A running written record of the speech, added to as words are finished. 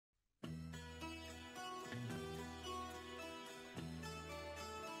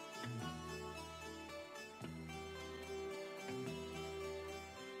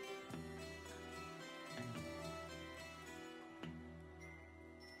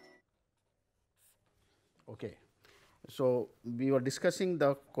Okay. So, we were discussing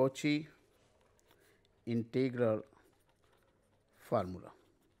the Cauchy integral formula,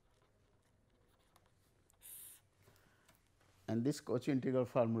 and this Cauchy integral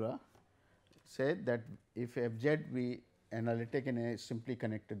formula said that if f z be analytic in a simply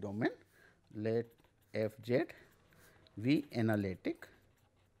connected domain, let f z be analytic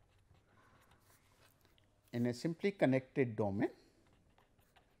in a simply connected domain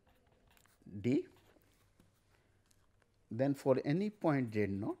D, then for any point z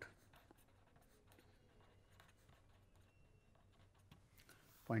naught,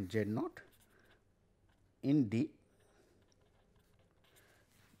 in D,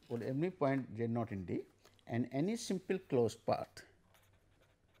 for any point z naught in D, and any simple closed path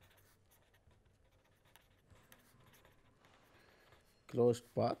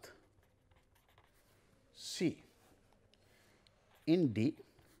C in D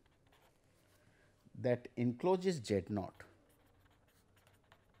that encloses z naught,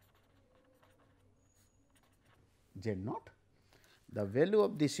 the value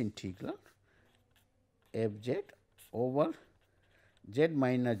of this integral f z over z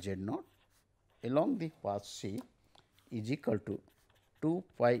minus z naught along the path C is equal to 2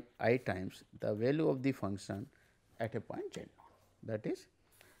 pi I times the value of the function at a point z naught. That is,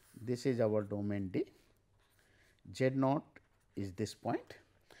 this is our domain D, z naught is this point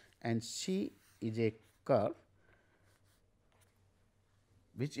and C is a curve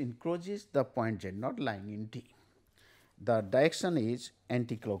which encroaches the point z naught lying in D. The direction is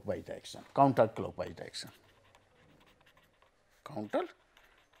anti-clockwise direction, counterclockwise direction,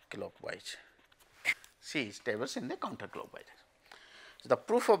 C is traversed in the counterclockwise direction. So, the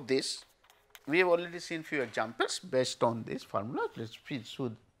proof of this, we have already seen few examples based on this formula. Let us show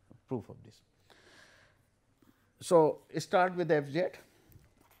the proof of this. So, start with f z,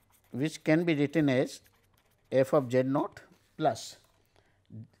 which can be written as f of z naught plus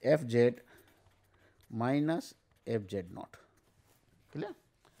f z minus f z naught. Clear?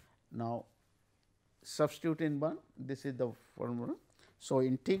 Now, substitute in 1, this is the formula. So,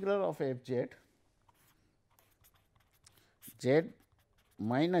 integral of f z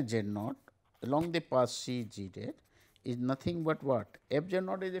minus z naught along the path C g z is nothing but what? F z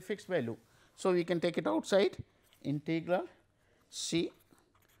naught is a fixed value. So, we can take it outside, integral C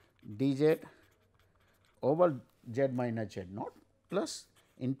dz over z minus z naught plus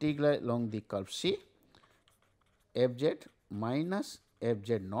integral along the curve C f z minus f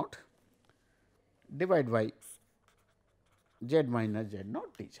z naught divided by z minus z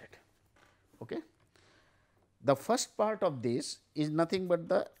naught dz. Okay. The first part of this is nothing but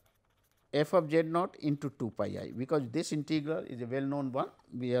the f of z naught into 2 pi I, because this integral is a well known one,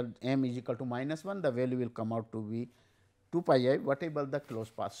 where m is equal to minus 1, the value will come out to be 2 pi I, whatever the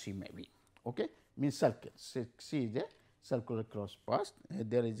closed path C may be. Okay. Means circle, C is a circular closed path,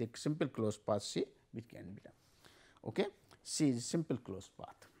 there is a simple closed path C which can be done. Okay. C is simple closed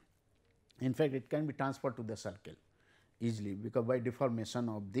path. In fact, it can be transferred to the circle easily, because by deformation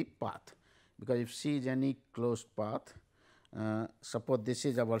of the path, because if C is any closed path, suppose this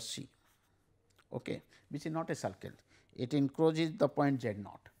is our C, okay, which is not a circle, it encroaches the point z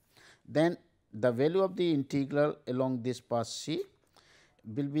naught, then the value of the integral along this path C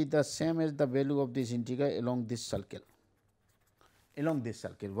will be the same as the value of this integral along this circle.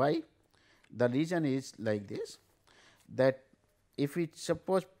 Why? The reason is like this, that if we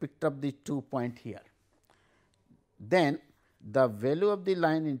suppose picked up the 2 point here, then the value of the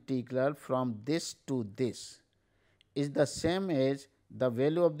line integral from this to this is the same as the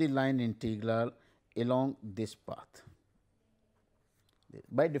value of the line integral along this path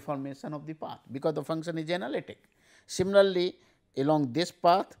by deformation of the path, because the function is analytic. Similarly, along this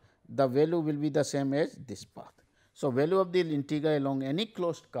path the value will be the same as this path. So, value of the integral along any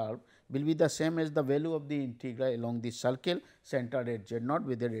closed curve will be the same as the value of the integral along the circle centered at z naught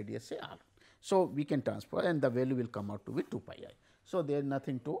with a radius say r. So, we can transfer and the value will come out to be 2 pi I. So, there is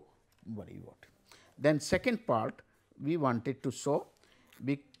nothing to worry about. Then second part we wanted to show,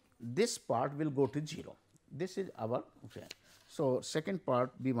 this part will go to 0. This is our friend. So, second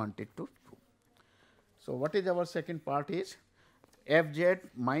part we wanted to prove. So, what is our second part is f z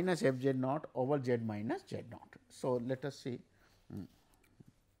minus f z naught over z minus z naught. So, let us see.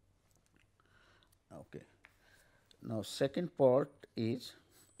 Okay. Now, second part is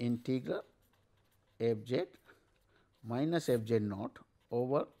integral f z minus f z naught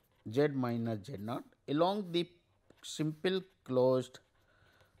over z minus z naught along the simple closed,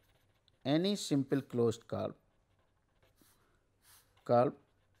 any simple closed curve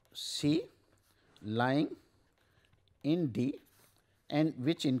C lying in D and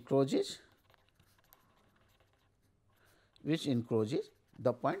which encroaches which encroaches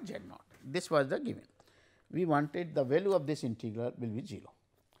the point z naught. This was the given. We wanted the value of this integral will be 0.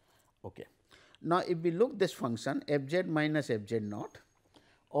 Okay. Now, if we look this function f z minus f z naught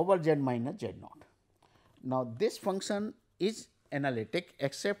over z minus z naught. Now, this function is analytic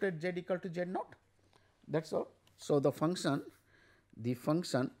except at z equal to z naught, that is all. So, the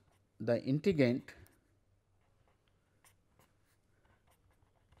integrand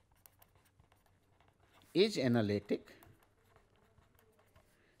is analytic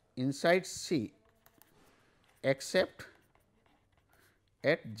inside C except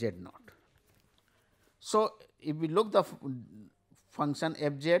at z naught. So, if we look the function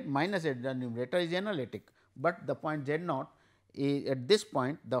f z minus z, the numerator is analytic, but the point z naught is at this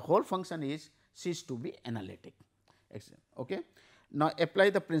point the whole function is ceased to be analytic. Okay. Now, apply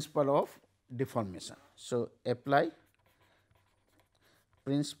the principle of deformation. So, apply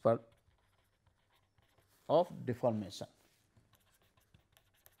principle of deformation.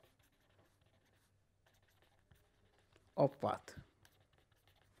 Of path.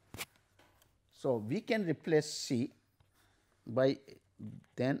 So, we can replace C by,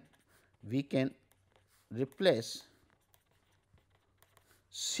 then we can replace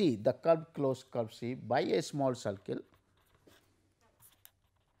C, the curved closed curve C, by a small circle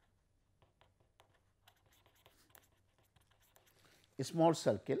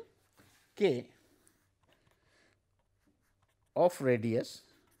K of radius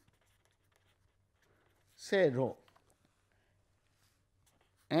say rho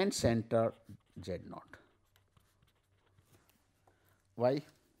and center z naught. Why?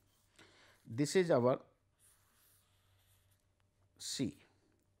 This is our C,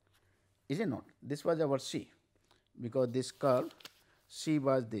 is it not? This was our C, because this curve C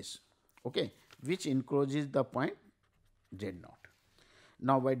was this, okay, which encroaches the point z naught.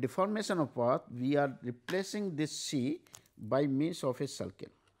 Now, by deformation of path, we are replacing this C by means of a circle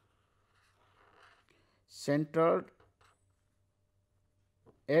centered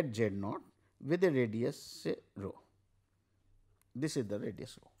at z naught with a radius say rho. This is the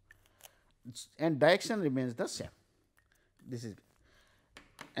radius rho, and direction remains the same. This is,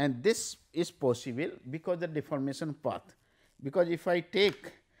 and this is possible because the deformation path. Because if I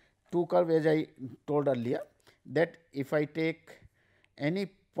take two curve, as I told earlier, that if I take any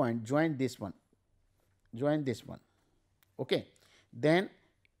point, join this one, okay, then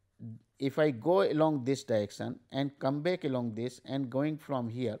if I go along this direction and come back along this and going from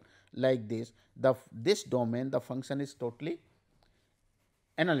here like this, this domain, the function is totally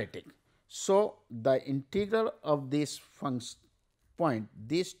analytic. So, the integral of this function point,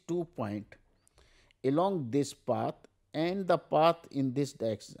 these 2 points along this path and the path in this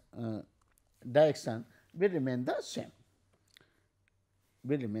direction will remain the same.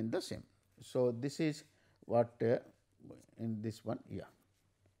 So, this is what in this one, yeah.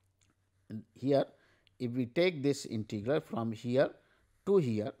 And here, if we take this integral from here to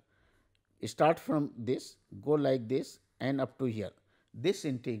here, start from this, go like this and up to here, this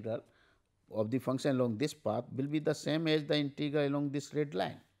integral of the function along this path will be the same as the integral along this red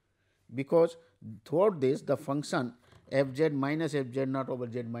line, because throughout this the function f z minus f z naught over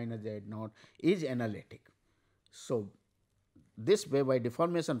z minus z naught is analytic. So, this way by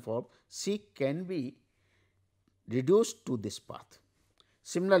deformation form C can be reduced to this path.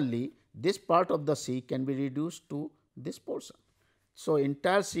 Similarly, this part of the C can be reduced to this portion. So,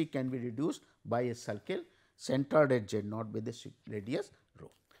 entire C can be reduced by a circle centered at z naught with a radius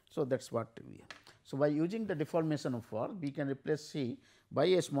rho. So, that is what we have. So, by using the deformation of form, we can replace C by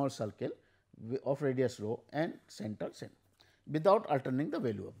a small circle of radius rho and center z without altering the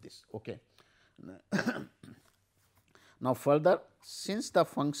value of this. Okay. Now, further, since the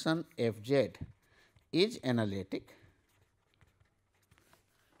function f z is analytic,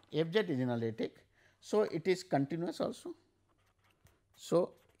 so it is continuous also.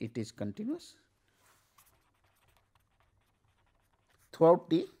 So, it is continuous throughout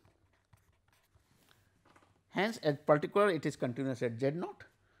T, hence at particular it is continuous at z naught.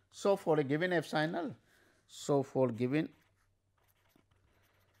 So, for a given epsilon,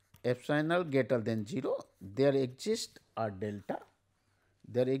 greater than 0, there exists a delta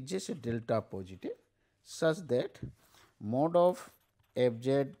positive such that mod of f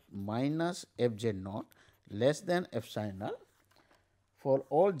z minus f z naught less than epsilon for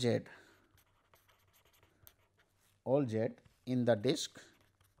all z in the disk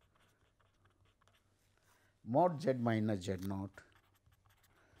mod z minus z naught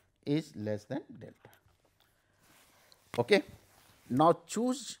is less than delta. Okay. Now,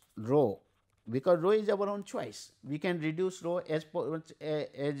 choose rho, because rho is our own choice. We can reduce rho as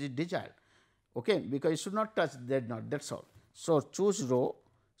desired. okay, because it should not touch Z naught, that is all. So, choose rho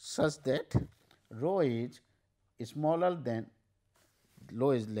such that rho is smaller than,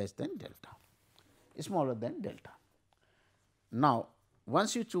 rho is less than delta, smaller than delta. Now,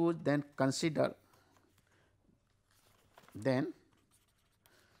 once you choose, then consider then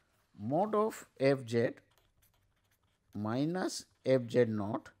mod of f z minus f z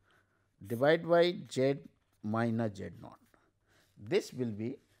naught divided by z minus z naught. This will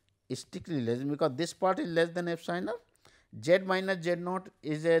be strictly less, because this part is less than epsilon. Z minus z naught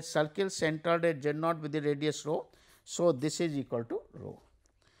is a circle centered at z naught with the radius rho. So, this is equal to rho.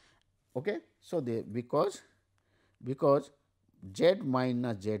 Okay. So, because z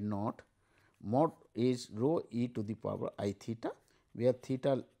minus z naught mod is rho e to the power I theta, where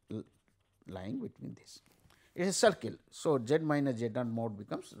theta lying between this. It is a circle. So, z minus z naught mod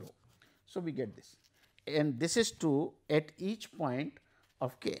becomes rho. So, we get this, and this is true at each point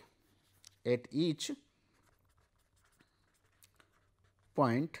of k, at each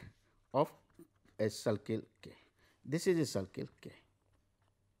point of a circle k. This is a circle k.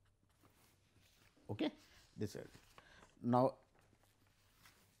 Okay. This is. Now,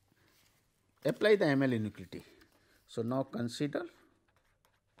 apply the ML inequality. So, now consider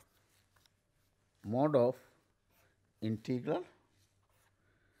mod of integral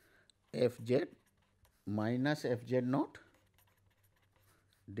f z minus f z naught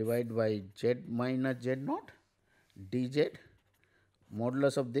divided by z minus z naught dz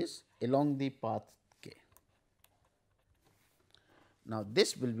modulus of this along the path k. Now,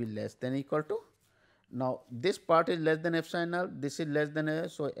 this will be less than equal to, now this part is less than epsilon l, this is less than a,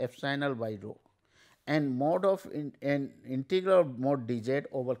 so epsilon l by rho, and mod of integral mod dz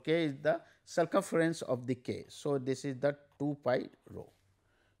over k is the circumference of the k. So, this is the 2 pi rho.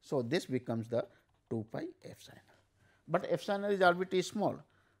 So, this becomes the 2 pi epsilon l, but epsilon l is arbitrarily small,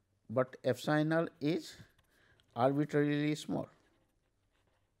 but epsilon l is arbitrarily small.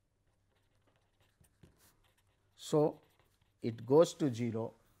 So, it goes to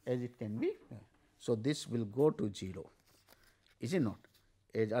 0 as it can be. So, this will go to 0, is it not,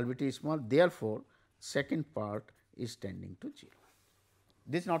 as arbitrarily small. Therefore, second part is tending to 0.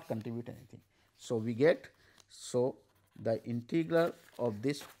 This not contribute anything. So, we get, so the integral of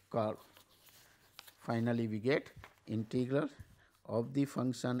this curve, finally, we get integral of the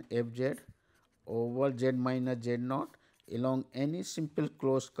function f z over z minus z naught along any simple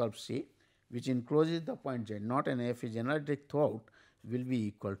closed curve C, which encloses the point z naught and f is analytic throughout, will be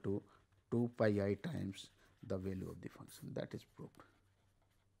equal to 2 pi I times the value of the function. That is proved.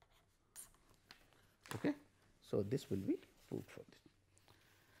 Okay. So, this will be proved for this.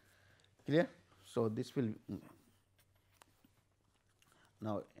 Clear? So, this will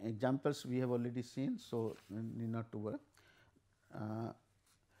now examples we have already seen. So, need not to worry.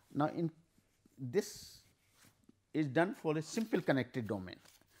 Now, in this is done for a simple connected domain,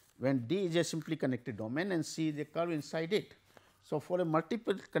 when D is a simply connected domain and C is a curve inside it. So, for a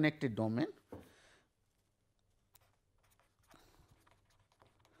multiple connected domain,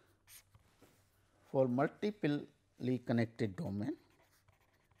 for multiply connected domain,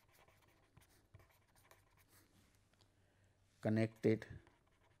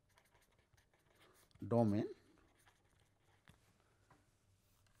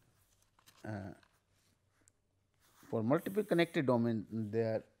 for multiple connected domain,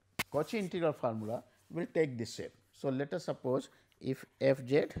 their Cauchy integral formula will take this shape. So, let us suppose if f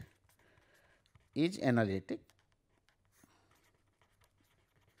z is analytic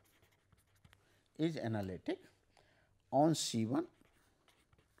on C1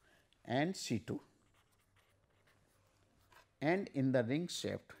 and C2 and in the ring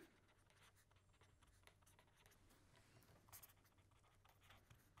shaped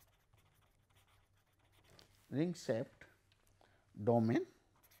domain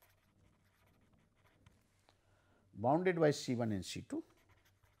bounded by C1 and C2,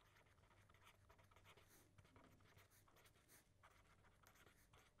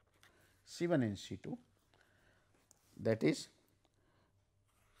 that is,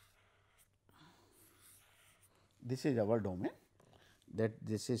 this is our domain, that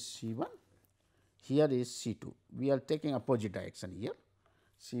this is C1, here is C2. We are taking opposite direction here,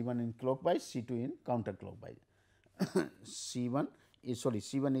 C1 in clockwise, C2 in counterclockwise. C1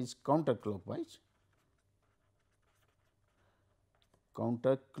 is counterclockwise,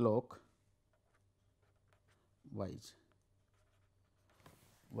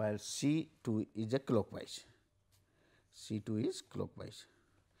 while C2 is a clockwise.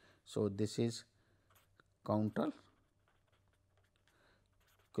 So, this is counter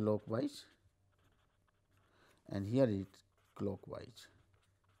clockwise and here it clockwise.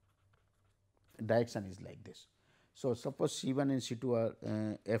 direction is like this. So, suppose C1 and C2 are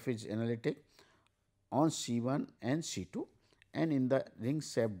f is analytic on C1 and C2 and in the ring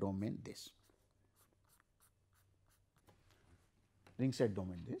shaped domain this. Ring shaped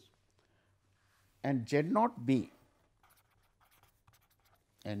domain this, and Z naught B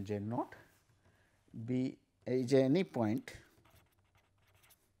and Z naught B is any point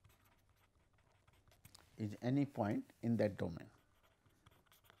in that domain.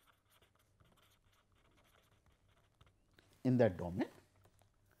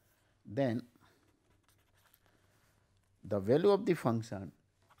 Then the value of the function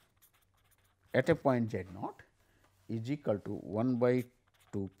at a point Z naught is equal to 1 by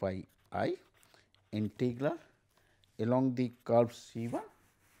 2 pi I integral along the curve C1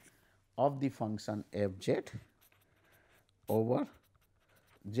 of the function f z over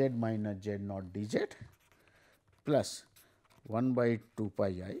z minus z naught dz plus 1 by 2 pi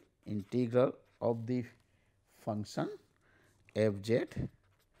I integral of the function f z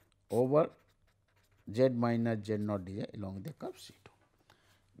over z minus z naught dz along the curve C2,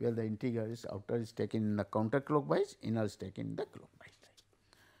 where the integral is outer is taken in the counterclockwise, inner is taken in the clockwise,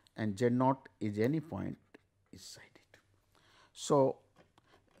 and z naught is any point inside it. So,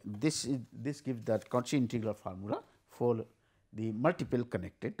 this gives the Cauchy integral formula for the multiple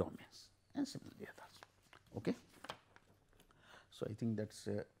connected domains and similarly others. Okay. So, I think that is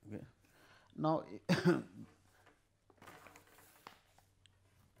now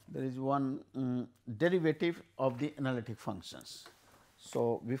there is one derivative of the analytic functions.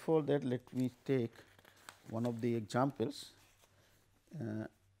 So, before that let me take one of the examples.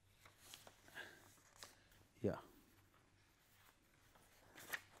 Yeah.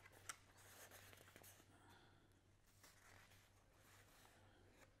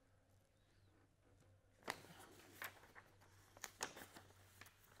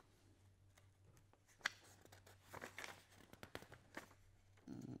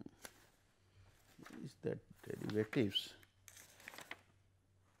 Is that derivatives?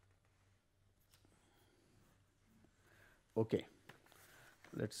 Okay.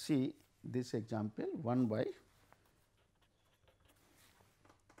 Let us see this example 1 by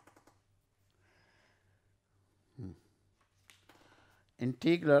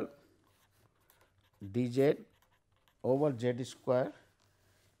integral dz over z square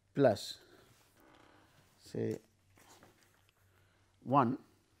plus say 1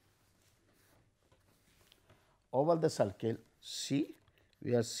 over the circle C,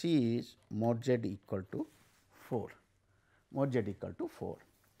 where C is mod z equal to 4, mod z equal to 4.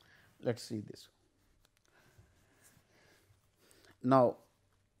 Let us see this. Now,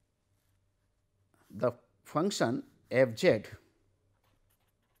 the function f z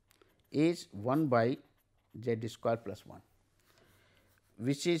is 1 by z square plus 1,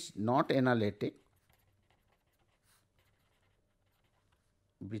 which is not analytic,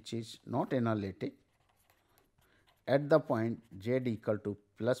 at the point z equal to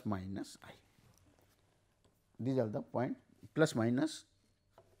plus minus I. These are the point plus minus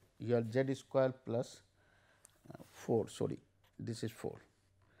your z square plus 4, sorry, this is 4,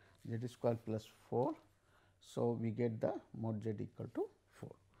 z square plus 4. So, we get the mod z equal to 4,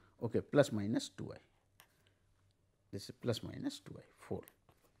 okay, plus minus 2 I, this is plus minus 2 I, 4.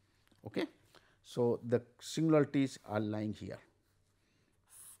 Okay. So, the singularities are lying here,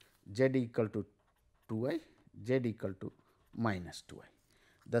 z equal to 2 I, z equal to minus 2 I.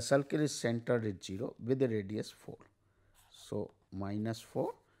 The circle is centered at 0 with the radius 4. So, minus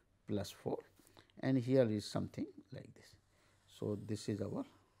 4 plus 4, and here is something like this. So, this is our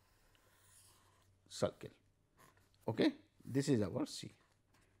circle. Okay. This is our C,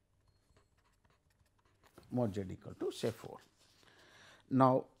 mod z equal to say 4.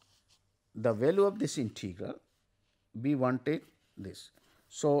 Now, the value of this integral, we wanted this.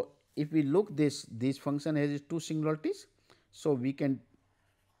 So, if we look this function has 2 singularities. So, we can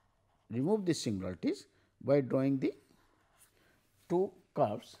remove these singularities by drawing the 2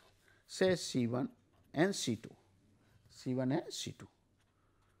 curves, say C1 and C2, C1 and C2.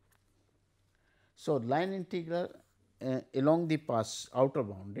 So, line integral along the path outer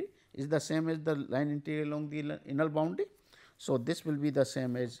boundary is the same as the line integral along the inner boundary. So, this will be the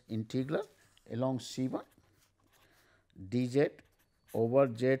same as integral along C1 dz over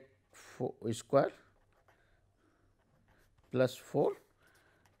z square plus 4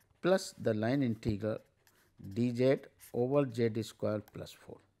 plus the line integral dz over z square plus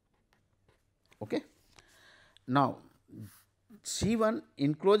 4. Okay. Now, C1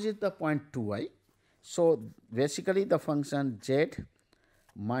 encloses the point 2i. So, basically the function z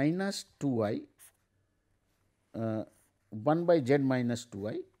minus 2i 1 by z minus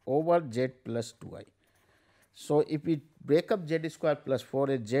 2i over z plus 2i. So, if we break up z square plus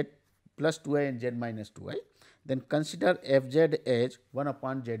 4 as z plus 2i and z minus 2i, then consider f z as 1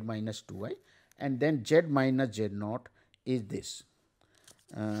 upon z minus 2i, and then z minus z naught is this.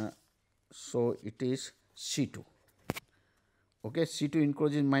 So, it is C2. Okay, C2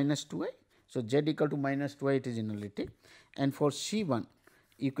 encloses minus 2i. So, z equal to minus 2i, it is analytic, and for C1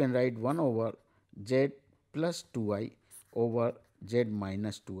 you can write 1 over z plus 2i over z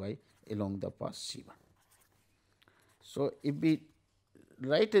minus 2i along the path C1. So, if we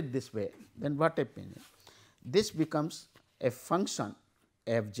write it this way, then what happens? This becomes a function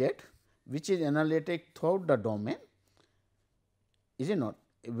f z which is analytic throughout the domain, is it not?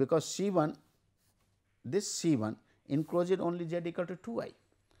 Because C1, this C1 encloses only z equal to 2i.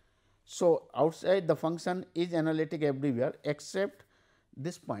 So, outside the function is analytic everywhere except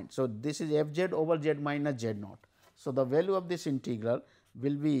this point. So, this is f z over z minus z naught. So, the value of this integral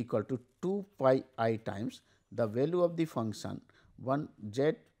will be equal to 2 pi I times the value of the function 1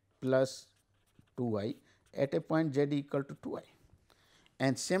 z plus 2i at a point z equal to 2i.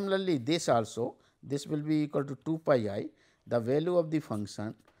 And similarly, this also, this will be equal to 2 pi I, the value of the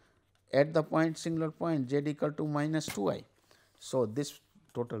function at the point singular point z equal to minus 2i. So, this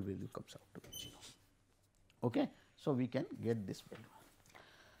total value comes out to 0. Okay. So, we can get this value.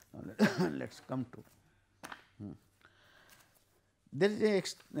 Now, let us come to there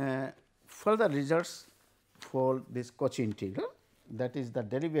is a further results for this Cauchy integral, that is the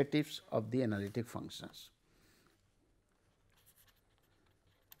derivatives of the analytic functions.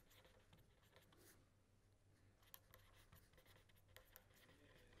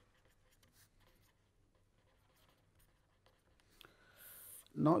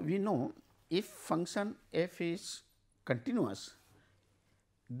 Now, we know if function f is continuous,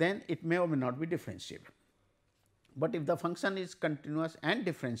 then it may or may not be differentiable. But if the function is continuous and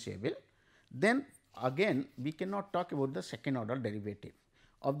differentiable, then again we cannot talk about the second order derivative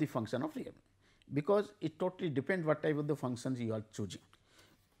of the function of real, because it totally depends what type of the functions you are choosing.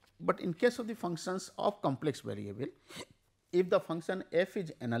 But in case of the functions of complex variable, if the function f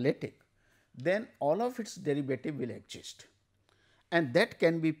is analytic, then all of its derivative will exist, and that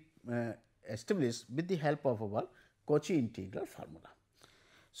can be established with the help of our Cauchy integral formula.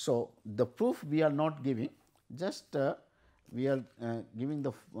 So, the proof we are not giving, just we are giving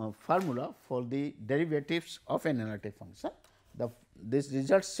the formula for the derivatives of an analytic function. This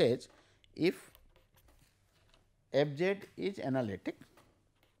result says if f z is analytic,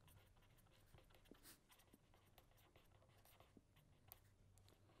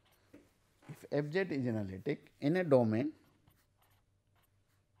 if f z is analytic in a domain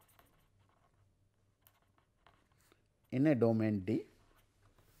D,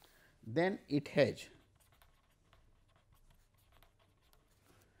 then it has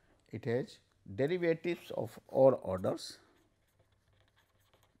derivatives of all orders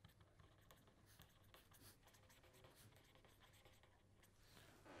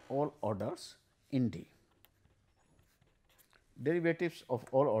in D, derivatives of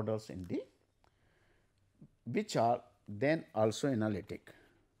all orders in D, which are then also analytic.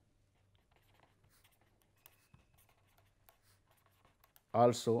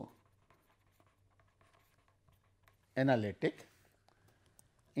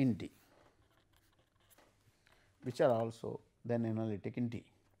 In D, which are also then analytic in D.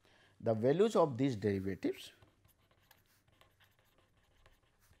 The values of these derivatives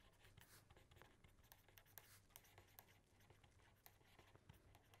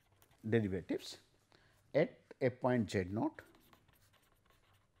at a point z naught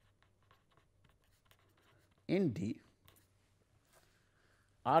in D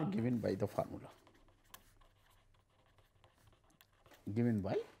are given by the formula, given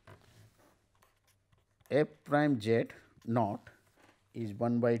by f prime z naught is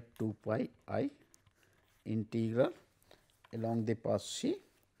 1 by 2 pi I integral along the path C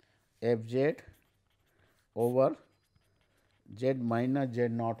f z over z minus z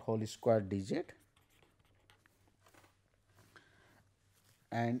naught whole square d z,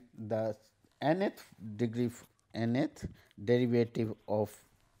 and the nth derivative of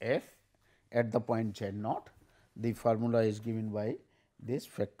f at the point z naught, the formula is given by this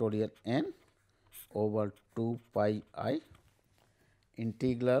factorial n over 2 pi I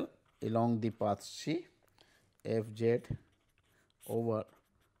integral along the path C f z over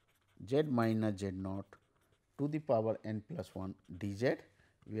z minus z naught to the power n plus 1 d z,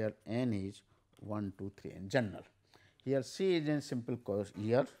 where n is 1, 2, 3 in general. Here C is a simple course.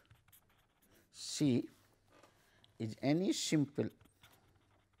 Here C is any simple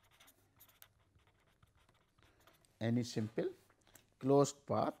closed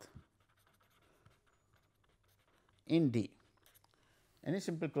path in D, any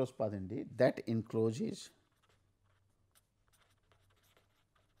simple closed path in D that encloses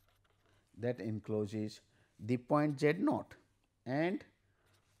the point Z naught and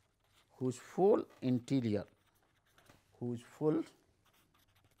whose full interior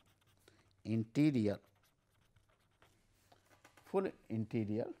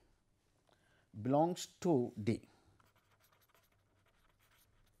belongs to D,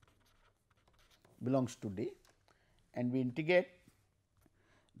 and we integrate.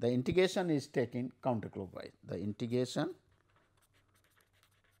 The integration is taken counterclockwise. The integration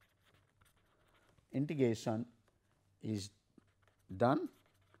is done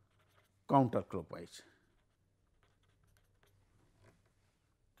counterclockwise.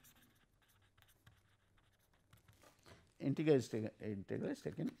 Integral is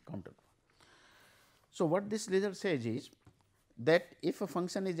taken counterclockwise. So, what this result says is that if a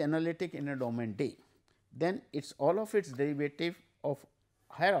function is analytic in a domain D, then all of its derivative of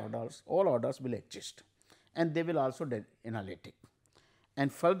higher orders, all orders will exist, and they will also be analytic.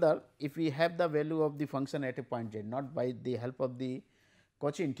 And further, if we have the value of the function at a point Z naught by the help of the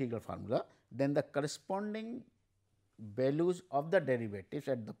Cauchy integral formula, then the corresponding values of the derivatives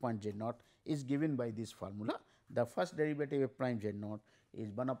at the point Z naught is given by this formula. The first derivative of prime Z naught is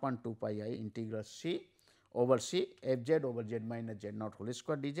 1 upon 2 pi I integral C over C f z over z minus z naught whole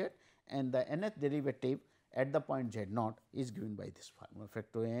square dz, and the nth derivative at the point Z naught is given by this formula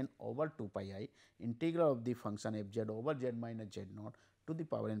factor n over 2 pi I integral of the function f z over z minus z naught to the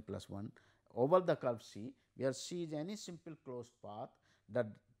power n plus 1 over the curve C, where C is any simple closed path. The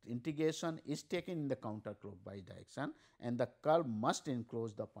integration is taken in the counterclockwise direction, and the curve must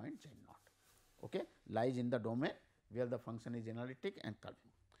enclose the point Z naught. Okay, lies in the domain where the function is analytic and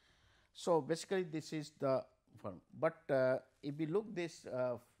curving. So, basically this is the form, but if we look this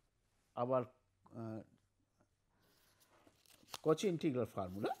our Cauchy integral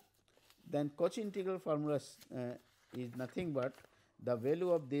formula, then Cauchy integral formula is nothing but the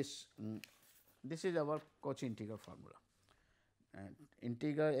value of this. This is our Cauchy integral formula, and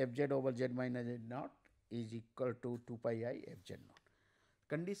integral f z over z minus z naught is equal to 2 pi I f z naught.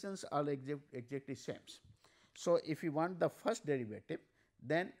 Conditions are exactly same. So, if you want the first derivative,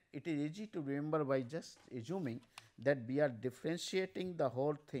 then it is easy to remember by just assuming that we are differentiating the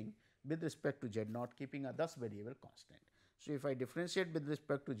whole thing with respect to z naught, keeping a thus variable constant. So, if I differentiate with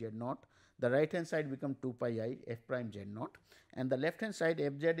respect to z naught, the right hand side become 2 pi I f prime z naught, and the left hand side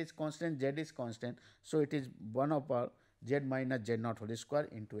f z is constant, z is constant. So, it is 1 over z minus z naught whole square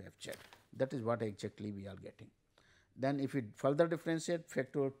into f z. That is what exactly we are getting. Then if we further differentiate,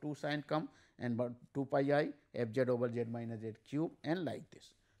 factor 2 sign come, and 2 pi I f z over z minus z cube, and like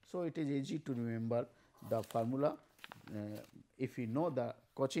this. So, it is easy to remember the formula if we know the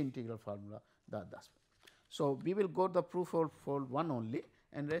Cauchy integral formula thus. So, we will go the proof for one only,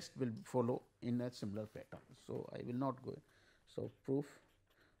 and rest will follow in a similar pattern. So, I will not go. So, proof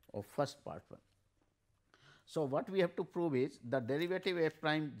of first part one. So, what we have to prove is the derivative f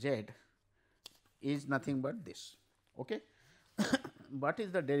prime z is nothing but this. Okay. What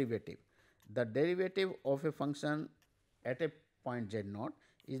is the derivative? The derivative of a function at a point z naught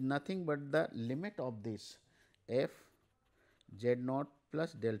is nothing but the limit of this f z naught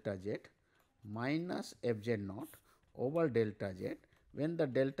plus delta z minus f z naught over delta z when the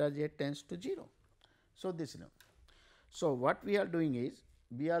delta z tends to 0. So, this is. So, what we are doing is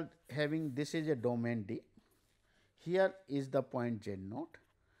we are having this is a domain D, here is the point z naught,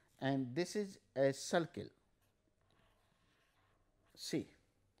 and this is a circle C.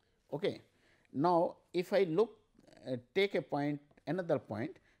 Okay. Now, if I look take a point, another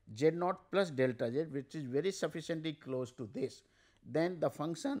point z naught plus delta z, which is very sufficiently close to this, then the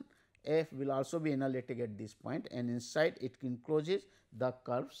function f will also be analytic at this point, and inside it encloses the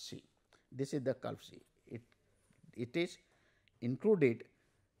curve C. This is the curve C. It is included,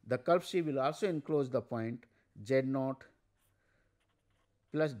 the curve C will also enclose the point z naught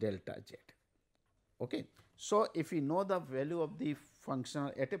plus delta z. Okay. So, if we know the value of the function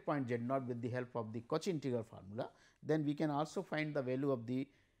at a point z naught with the help of the Cauchy integral formula, then we can also find the value of the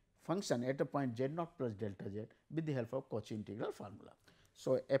function at a point z naught plus delta z with the help of Cauchy integral formula.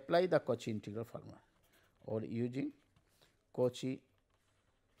 So, apply the Cauchy integral formula, or using Cauchy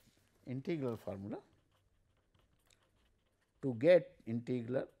integral formula to get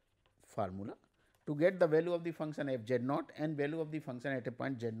integral formula to get the value of the function f z naught and value of the function at a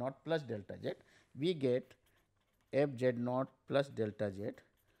point z naught plus delta z, we get f z naught plus delta z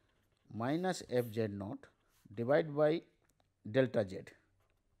minus f z naught divided by delta z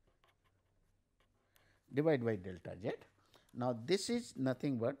Now, this is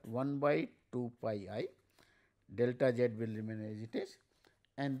nothing but 1 by 2 pi I, delta z will remain as it is,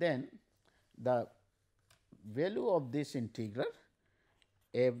 and then the value of this integral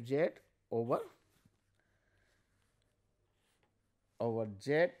f z over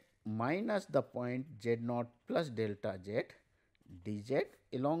z minus the point z naught plus delta z dz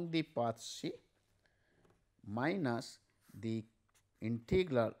along the path C minus the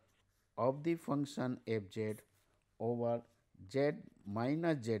integral of the function f z over z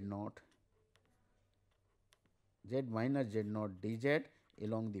minus z naught dz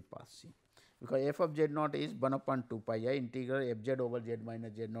along the path C, because f of z naught is 1 upon 2 pi I integral f z over z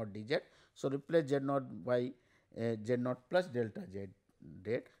minus z naught dz. So, replace z naught by z naught plus delta z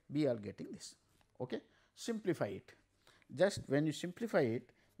z, we are getting this. Okay. Simplify it. Just when you simplify it,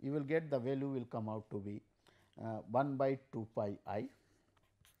 you will get the value will come out to be 1 by 2 pi I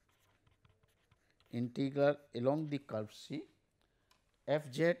integral along the curve C f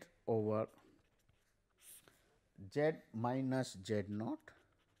z over z minus z naught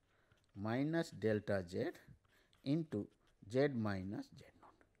minus delta z into z minus z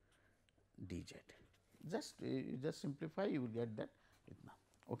naught dz. Just simplify, you will get that now.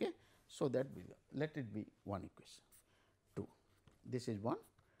 Okay. So, that will let it be one equation 2, this is 1,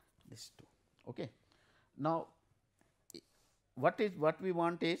 this is 2. Okay. Now, what we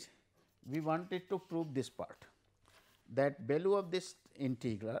want is, we wanted to prove this part, that value of this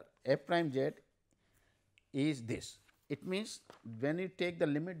integral f prime z is this. It means, when you take the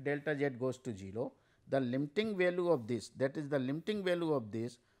limit delta z goes to 0, the limiting value of this, that is the limiting value of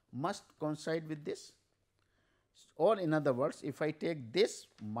this must coincide with this, or in other words, if I take this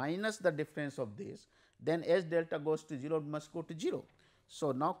minus the difference of this, then as delta goes to 0 must go to 0.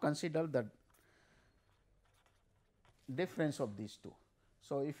 So, now consider the difference of these two.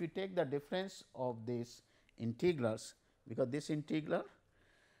 So, if you take the difference of these integrals, because this integral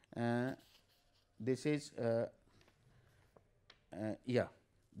this is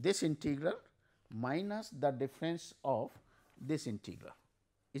this integral minus the difference of this integral,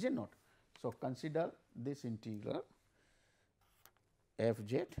 is it not? So, consider this integral f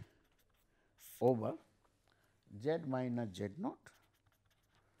z over z minus z naught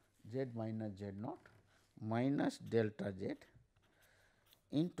minus delta z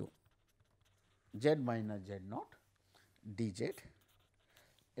into z minus z naught dz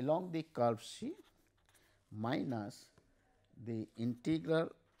along the curve C minus the integral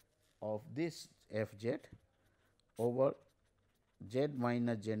of this f z over z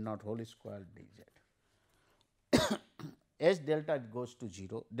minus z naught whole square dz. As delta goes to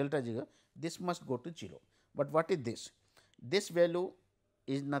 0, this must go to 0. But what is this? This value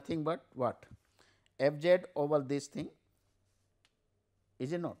is nothing but what? F z over this thing,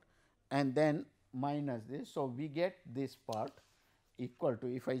 is it not? And then minus this. So, we get this part equal to,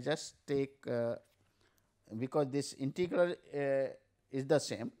 if I just take because this integral is the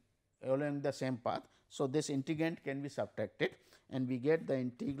same along the same path. So, this integrand can be subtracted and we get the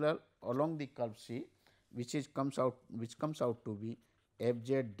integral along the curve C, which comes out to be f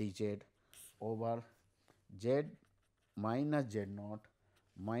z dz over z minus z naught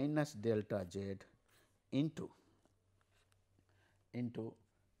minus delta z into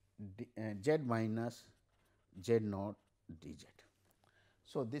z minus z naught dz.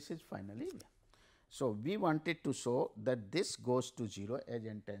 So, this is finally there. So, we wanted to show that this goes to 0 as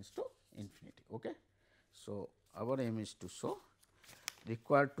n tends to infinity. Okay. So, our aim is to show,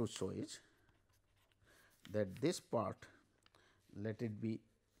 required to show is that this part, let it be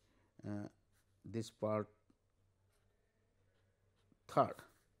this part third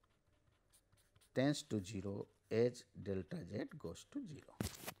tends to 0 as delta z goes to 0.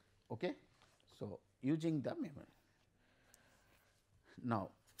 Okay. So, using the memory. Now,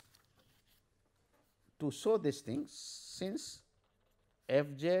 to show this thing, since f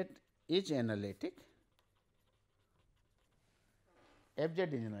z is analytic,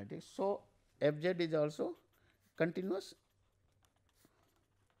 so f z is also continuous,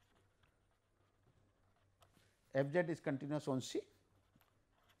 f z is continuous on C.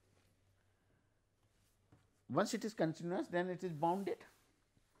 Once it is continuous, then it is bounded.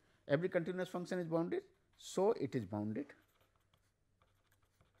 Every continuous function is bounded. So, it is bounded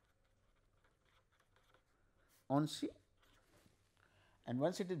on C, and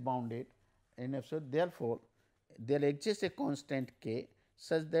once it is bounded in F, so therefore, there exists a constant k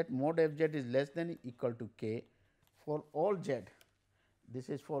such that mod f z is less than or equal to k for all z. This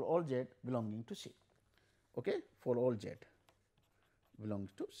is for all z belonging to C. Okay, for all z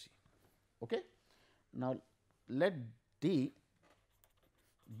belongs to C. Okay. Now, let D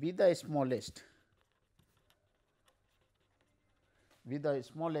be the smallest with the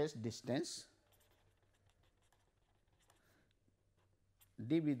smallest distance,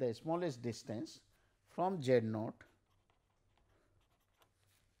 d with the smallest distance from z naught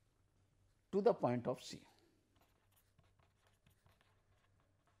to the point of C.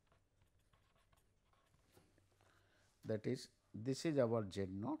 That is, this is our z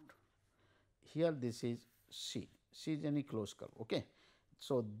naught, here this is C, C is any closed curve. Okay.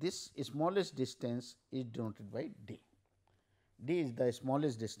 So, this smallest distance is denoted by d, d is the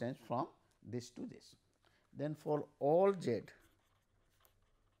smallest distance from this to this. Then for all z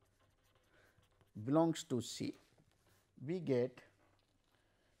belongs to C, we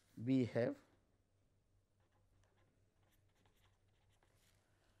have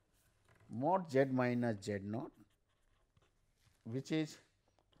mod z minus z naught, which is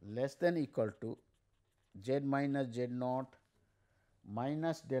less than equal to z minus z naught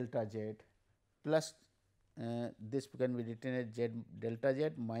minus delta z plus this can be written as z delta z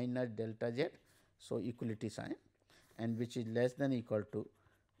minus delta z. So, equality sign, and which is less than equal to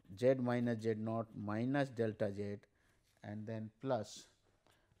z minus z naught minus delta z and then plus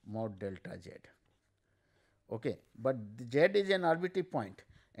mod delta z. Okay. But z is an arbitrary point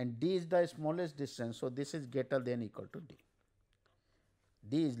and d is the smallest distance. So, this is greater than equal to d,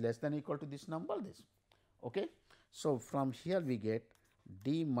 d is less than equal to this number this. Okay. So, from here we get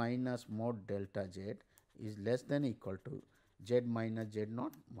d minus mod delta z is less than equal to z minus z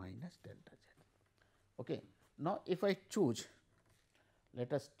naught minus delta z. Okay. Now, if I choose,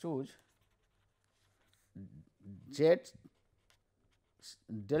 let us choose z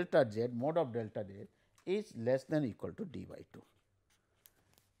delta z mod of delta z is less than equal to d by 2.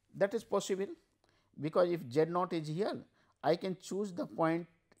 That is possible, because if z naught is here, I can choose the point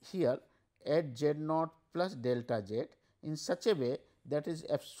here at z naught plus delta z in such a way that its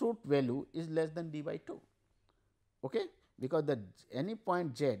absolute value is less than d by 2. Okay? Because the any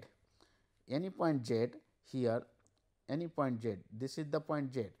point z here, any point z, this is the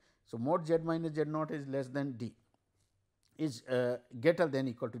point z. So, mod z minus z naught is less than d, is greater than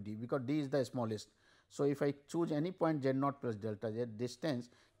equal to d, because d is the smallest. So, if I choose any point z naught plus delta z, distance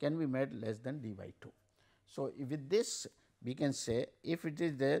can be made less than d by 2. So, with this we can say, if it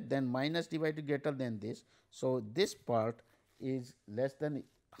is there, then minus d by 2 greater than this. So, this part is less than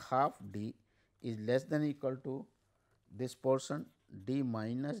half d is less than equal to this portion d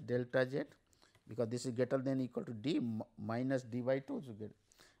minus delta z, because this is greater than equal to d minus d by 2, so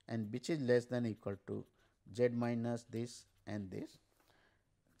and which is less than equal to z minus this and this.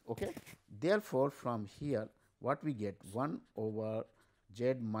 Okay. Therefore, from here what we get 1 over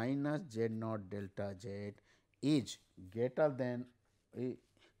z minus z naught delta z is greater than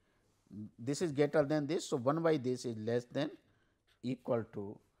this is greater than this. So, 1 by this is less than equal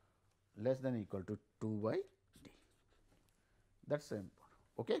to 2 by d. That is important.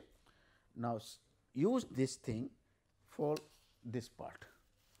 Okay. Now, use this thing for this part,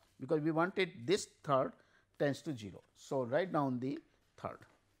 because we wanted this third tends to 0. So, write down the third.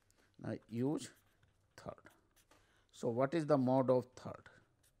 Now, use third. So, what is the mod of third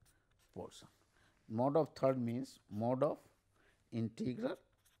portion? Mod of third means mod of integral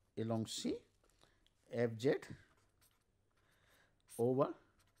along C f z over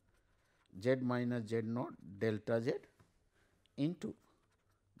z minus z naught delta z into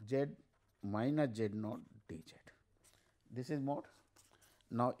z minus z naught dz. This is mod.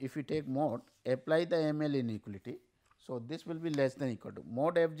 Now, if you take mod, apply the ML inequality. So, this will be less than equal to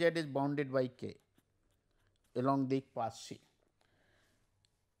mod f z is bounded by k along the path C.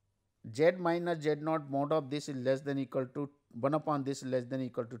 Z minus z naught mod of this is less than equal to 1 upon this is less than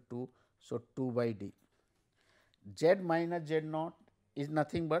equal to 2. So, 2 by d. Z minus z naught is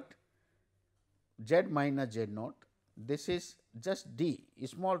nothing but z minus z naught, this is just d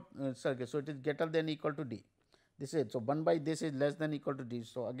small circle. So, it is greater than equal to d. This is, so 1 by this is less than equal to d.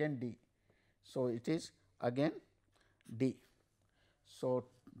 So, again d. So, it is again d. So,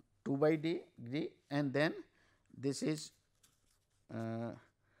 2 by d and then this is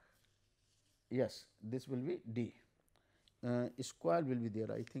yes, this will be d. Square will be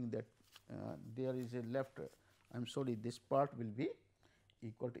there. I think that there is a left, I am sorry, this part will be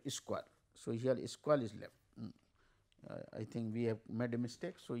equal to square. So, here square is left. I think we have made a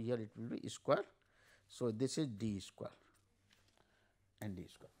mistake. So, here it will be square. So, this is d square and d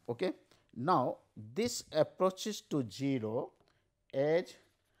square. Okay. Now, this approaches to 0 as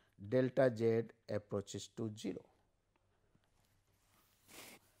delta z approaches to 0.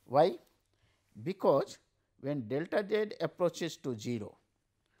 Why? Because when delta z approaches to 0,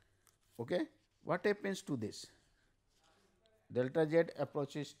 okay, what happens to this? Delta z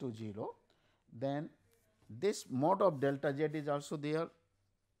approaches to 0, then this mod of delta z is also there.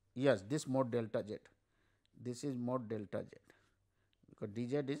 Yes, this mod delta z, this is mod delta z, because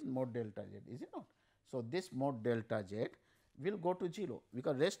dz is mod delta z, is it not? So, this mod delta z will go to 0,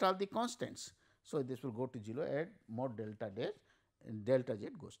 because rest are the constants. So, this will go to 0 and mod delta z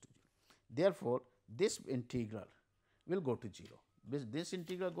goes to 0. Therefore, this integral will go to 0. This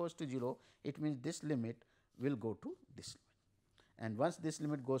integral goes to 0, it means this limit will go to this limit, and once this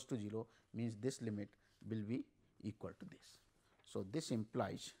limit goes to 0, means this limit will be equal to this. So, this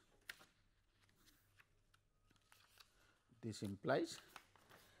implies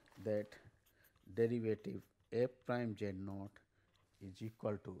that derivative f prime z naught is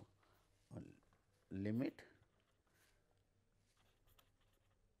equal to limit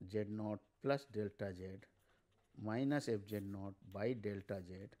z naught plus delta z minus f z naught by delta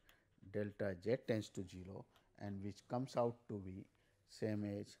z tends to 0, and which comes out to be same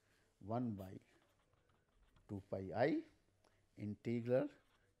as 1 by 2 pi I integral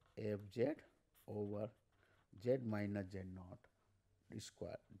f z over z minus z naught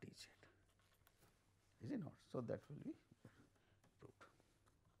square dz, is it not? So, that will be proved.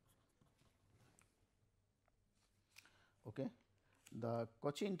 Okay. The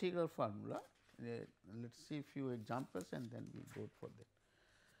Cauchy integral formula, let us see few examples and then we go for that.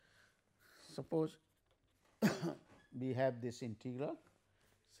 Suppose we have this integral,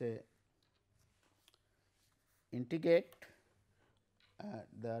 say integrate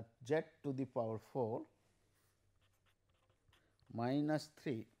the z to the power 4 minus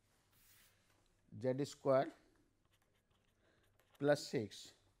 3 z square plus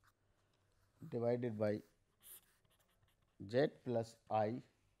 6 divided by z plus I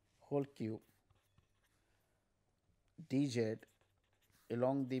whole cube dz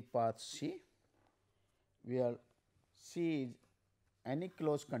along the path C, where C is any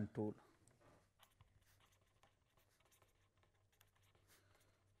closed contour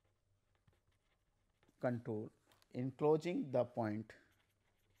enclosing the point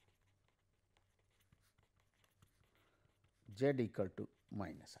z equal to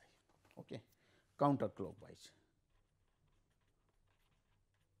minus I, okay, counterclockwise.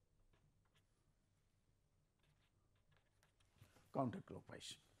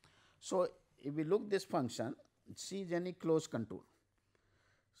 So, if we look this function, C is any closed contour.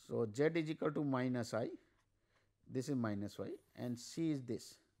 So, z is equal to minus I, this is minus y, and C is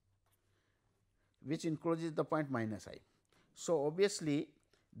this, which encloses the point minus I. So, obviously,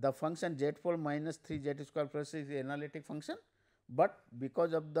 the function z 4 minus 3 z square plus 6 is analytic function, but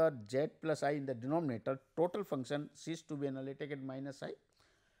because of the z plus I in the denominator, total function ceases to be analytic at minus I,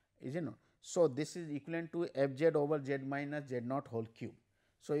 is it not? So, this is equivalent to f z over z minus z naught whole cube.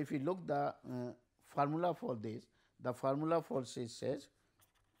 So, if you look the formula for this, the formula for this says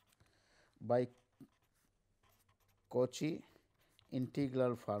by Cauchy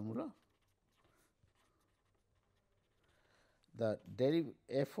integral formula, the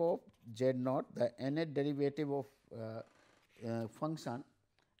f of z naught, the nth derivative of function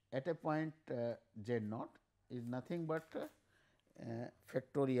at a point z naught is nothing but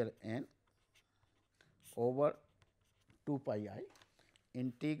factorial n over 2 pi I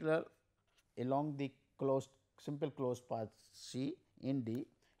integral along the simple closed path C in D,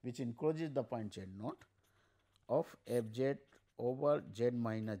 which encloses the point z naught of f z over z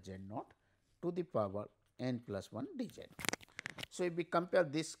minus z naught to the power n plus 1 dz. So, if we compare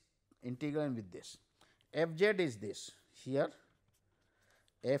this integral with this, f z is this, here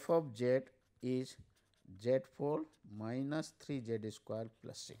f of z is z 4 minus 3 z square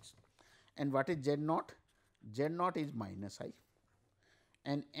plus 6, and what is z naught? Z naught is minus I,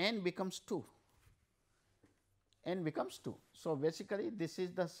 and n becomes 2, n becomes 2. So, basically this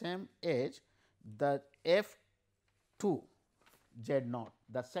is the same as the f 2 z naught,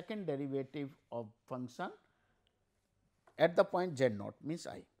 the second derivative of function at the point z naught means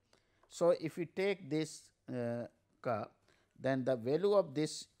I. So, if we take this curve, then the value of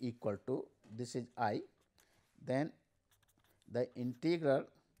this equal to this is I, then the integral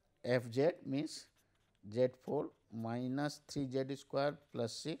f z means z 4 minus 3 z square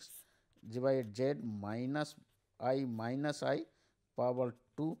plus 6 divided z minus I power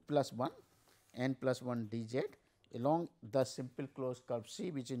 2 plus 1 n plus 1 dz along the simple closed curve C,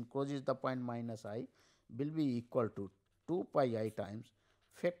 which encloses the point minus I, will be equal to 2 pi I times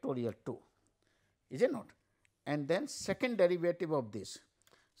factorial 2, is it not? And then second derivative of this.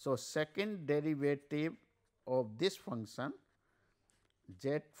 So, second derivative of this function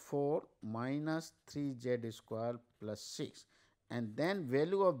z 4 minus 3 z square plus 6, and then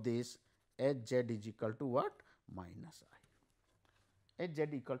value of this as z is equal to what? Minus I, as z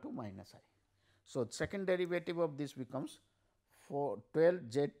equal to minus I. So, second derivative of this becomes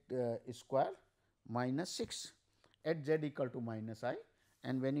 12z square minus 6 at z equal to minus I,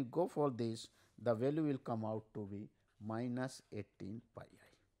 and when you go for this, the value will come out to be minus 18 pi I.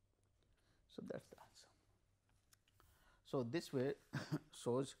 So, that is the answer. So, this way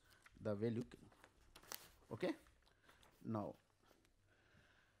shows the value. Okay. Now,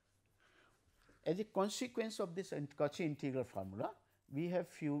 as a consequence of this Cauchy integral formula, we have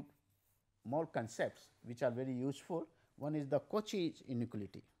few more concepts which are very useful. One is the Cauchy's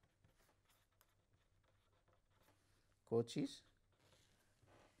inequality. Cauchy's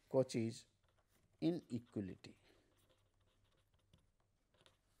inequality.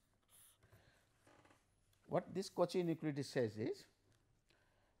 What this Cauchy inequality says is,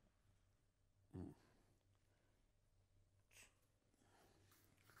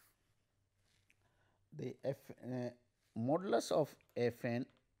 the modulus of f n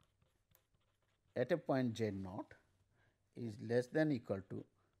at a point z naught is less than equal to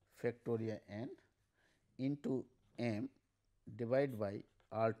factorial n into m divided by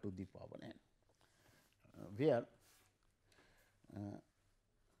r to the power n, where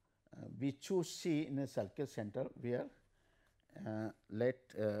we choose C in a circle center, where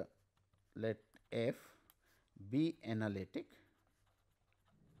let f be analytic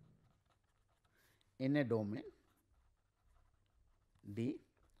in a domain D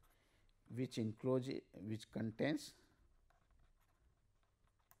which contains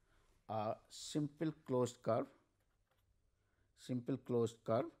a simple closed curve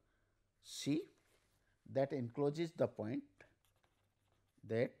C that encloses the point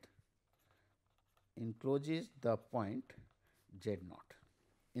z naught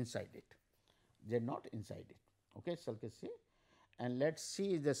inside it, okay, circle C, and let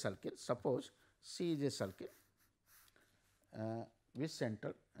C is a circle. Suppose C is a circle with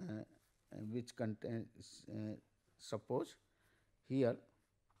center which contains, suppose here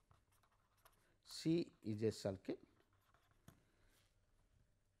C is a circle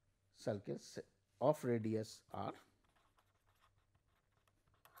of radius r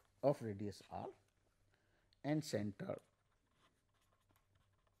and center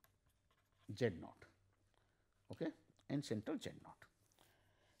z naught, okay, and center z naught.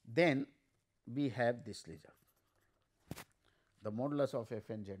 Then we have this result. The modulus of f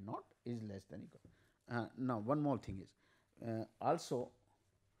n z naught is less than equal. Now, one more thing is also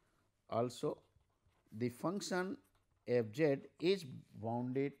the function f z is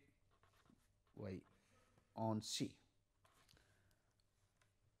bounded on C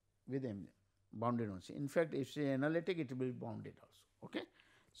with m bounded on C. In fact, if C is analytic, it will be bounded also. Okay.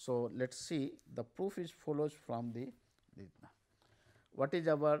 So, let us see the proof is follows from the what is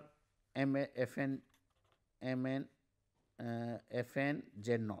our f n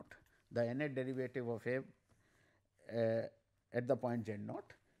z naught, the nth derivative of f at the point z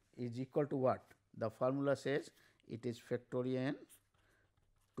naught is equal to what? The formula says it is factorial n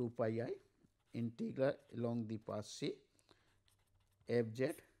 2 pi I integral along the path C f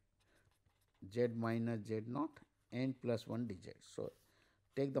z z minus z naught n plus 1 dz. So,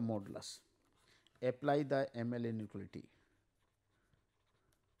 take the modulus, apply the ML inequality.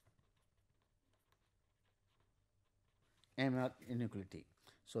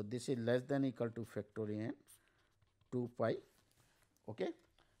 So, this is less than equal to factorial n 2 pi. Okay.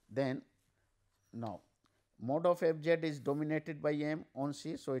 Then now mod of f z is dominated by m on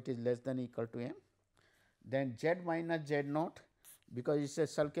C. So, it is less than equal to m. Then z minus z naught, because it is a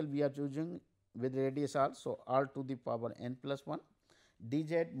circle we are choosing with radius r. So, r to the power n plus 1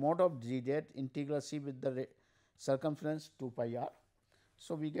 dz mod of dz integral C with the circumference 2 pi r.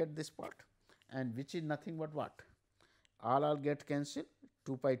 So, we get this part, and which is nothing but what? R get cancelled,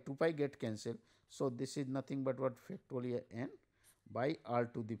 2 pi get cancelled. So, this is nothing but what? Factorial n by r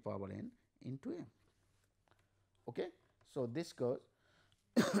to the power n into m. Okay. So, this goes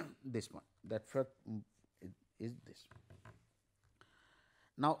this one, that is this.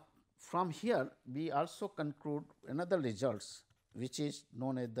 Now, from here we also conclude another results which is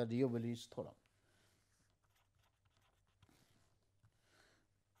known as the Rieuvel's theorem.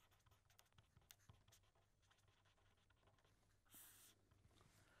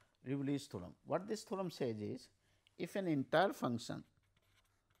 Rieuvel's theorem. What this theorem says is, if an entire function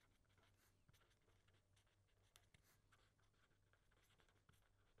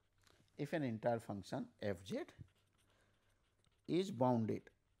f z is bounded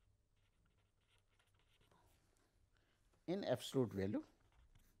in absolute value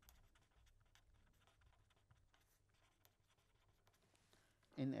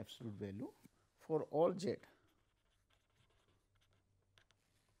for all z,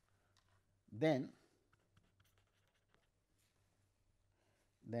 then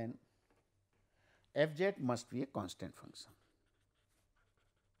f z must be a constant function.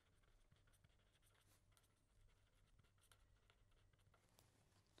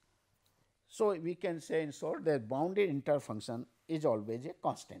 So, we can say in short that bounded interfunction is always a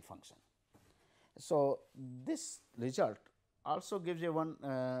constant function. So, this result also gives you one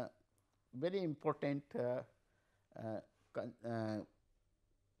very important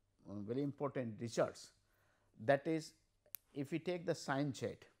very important results, that is, if we take the sin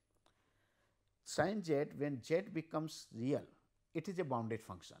z when z becomes real, it is a bounded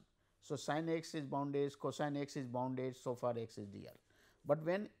function. So, sin x is bounded, cosine x is bounded, so far x is real. But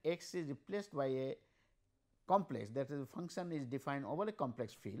when x is replaced by a complex, that is, a function is defined over a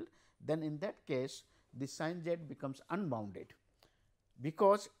complex field, then in that case the sin z becomes unbounded,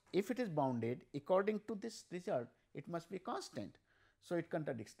 because if it is bounded, according to this result it must be constant. So, it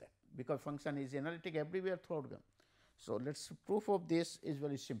contradicts that, because function is analytic everywhere throughout them. So, let us proof of this is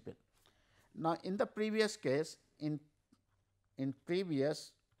very simple. Now, in the previous case, in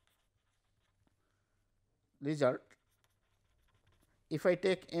previous result, if I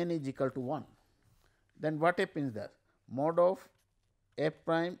take n is equal to 1, then what happens there? Mod of f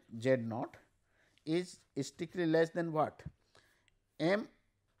prime z naught is strictly less than what? M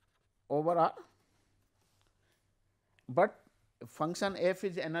over R, but function f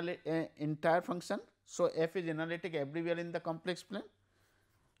is entire function. So, f is analytic everywhere in the complex plane,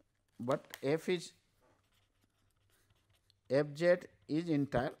 but f z is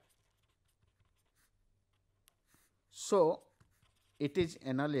entire. So, it is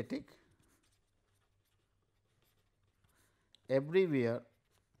analytic everywhere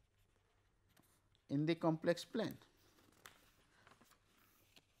in the complex plane.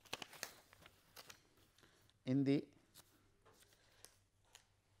 In the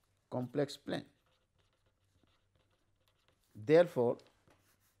complex plane. Therefore,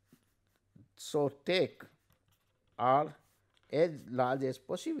 so take R as large as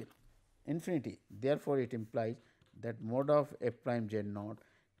possible, infinity. Therefore, it implies that mod of f prime z naught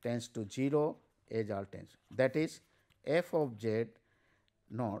tends to 0 as R tends. That is, f of z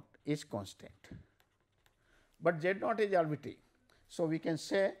naught is constant, but z naught is arbitrary. So, we can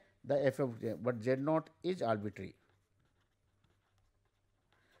say the f of z, but z naught is arbitrary.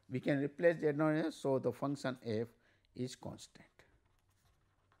 We can replace z naught, so the function f is constant.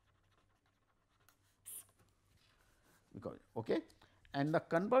 Because okay, and the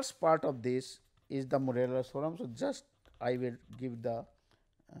converse part of this is the Morella's theorem. So, just I will give the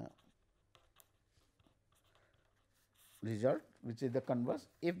result, which is the converse.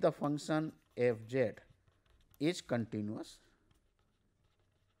 If the function f z is continuous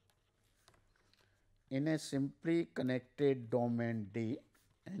in a simply connected domain D,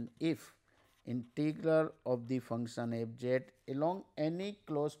 and if integral of the function f z along any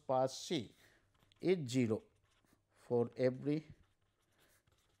closed path C is 0 for every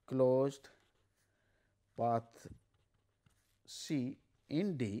closed path C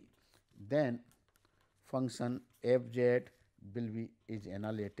in D, then function f z will be is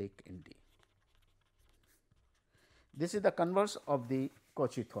analytic in D. This is the converse of the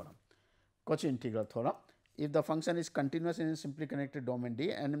Cauchy theorem, Cauchy integral theorem. If the function is continuous in a simply connected domain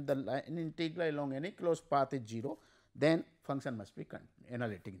D, and if the line integral along any closed path is 0, then function must be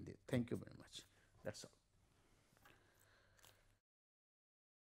analytic in D. Thank you very much. That is all.